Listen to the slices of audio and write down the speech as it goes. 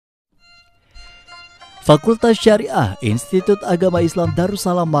Fakultas Syariah Institut Agama Islam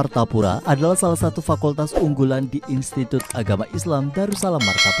Darussalam Martapura adalah salah satu fakultas unggulan di Institut Agama Islam Darussalam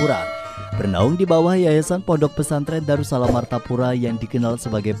Martapura. Bernaung di bawah Yayasan Pondok Pesantren Darussalam Martapura yang dikenal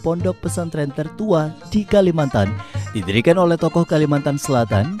sebagai pondok pesantren tertua di Kalimantan, didirikan oleh tokoh Kalimantan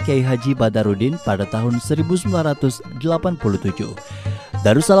Selatan, Kiai Haji Badaruddin pada tahun 1987.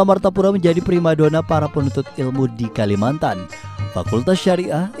 Darussalam Martapura menjadi primadona para penuntut ilmu di Kalimantan. Fakultas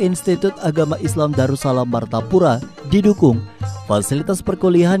Syariah Institut Agama Islam Darussalam Martapura didukung fasilitas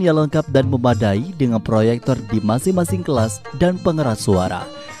perkuliahan yang lengkap dan memadai dengan proyektor di masing-masing kelas dan pengeras suara.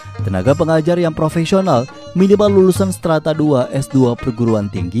 Tenaga pengajar yang profesional, minimal lulusan strata 2 S2 perguruan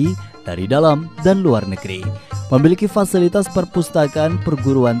tinggi dari dalam dan luar negeri. Memiliki fasilitas perpustakaan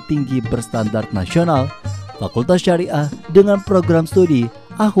perguruan tinggi berstandar nasional. Fakultas Syariah dengan program studi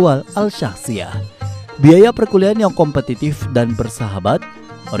AL-SYAKHSIYYAH. Biaya perkuliahan yang kompetitif dan bersahabat,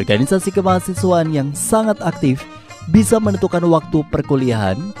 organisasi kemahasiswaan yang sangat aktif, bisa menentukan waktu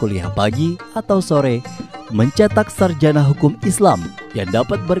perkuliahan, kuliah pagi atau sore, mencetak sarjana hukum Islam yang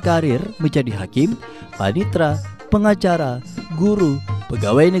dapat berkarir menjadi hakim, panitera, pengacara, guru,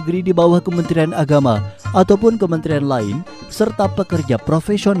 pegawai negeri di bawah Kementerian Agama ataupun kementerian lain, serta pekerja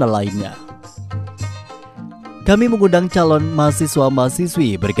profesional lainnya. Kami mengundang calon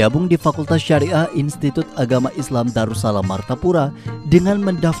mahasiswa-mahasiswi bergabung di Fakultas Syariah Institut Agama Islam Darussalam Martapura dengan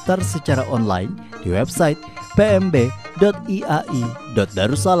mendaftar secara online di website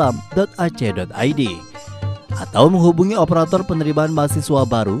pmb.iai.darussalam.ac.id atau menghubungi operator penerimaan mahasiswa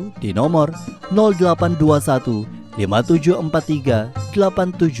baru di nomor 0821 5743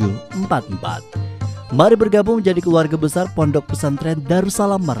 8744. Mari bergabung menjadi keluarga besar Pondok Pesantren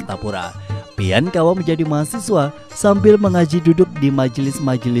Darussalam Martapura. Pian kawa menjadi mahasiswa sambil mengaji duduk di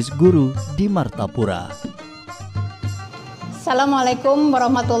majelis-majelis guru di Martapura. Assalamualaikum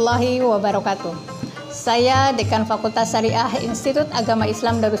warahmatullahi wabarakatuh. Saya Dekan Fakultas Syariah Institut Agama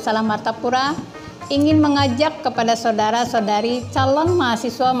Islam Darussalam Martapura ingin mengajak kepada saudara-saudari calon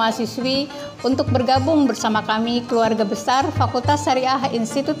mahasiswa-mahasiswi untuk bergabung bersama kami keluarga besar Fakultas Syariah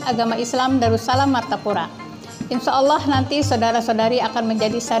Institut Agama Islam Darussalam Martapura. Insya Allah nanti saudara-saudari akan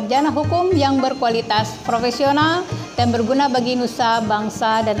menjadi sarjana hukum yang berkualitas, profesional, dan berguna bagi nusa,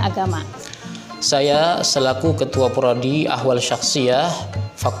 bangsa, dan agama. Saya selaku Ketua Prodi AL-SYAKHSIYYAH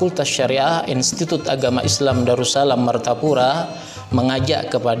Fakultas Syariah Institut Agama Islam Darussalam Martapura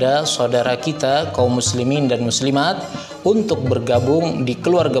mengajak kepada saudara kita kaum muslimin dan muslimat untuk bergabung di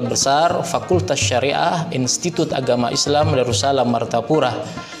keluarga besar Fakultas Syariah Institut Agama Islam Darussalam Martapura.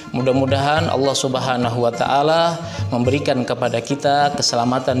 Mudah-mudahan Allah Subhanahu wa Ta'ala memberikan kepada kita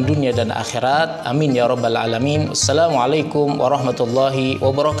keselamatan dunia dan akhirat. Amin ya rabbal alamin. Assalamualaikum warahmatullahi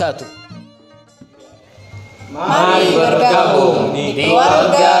wabarakatuh. Mari bergabung di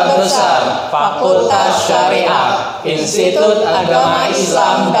keluarga besar Fakultas Syariah Institut Agama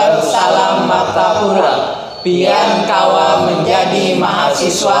Islam Darussalam Martapura. Pian kawa menjadi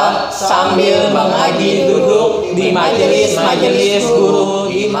mahasiswa sambil mengaji duduk di majelis-majelis guru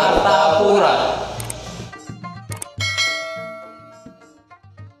di Martapura.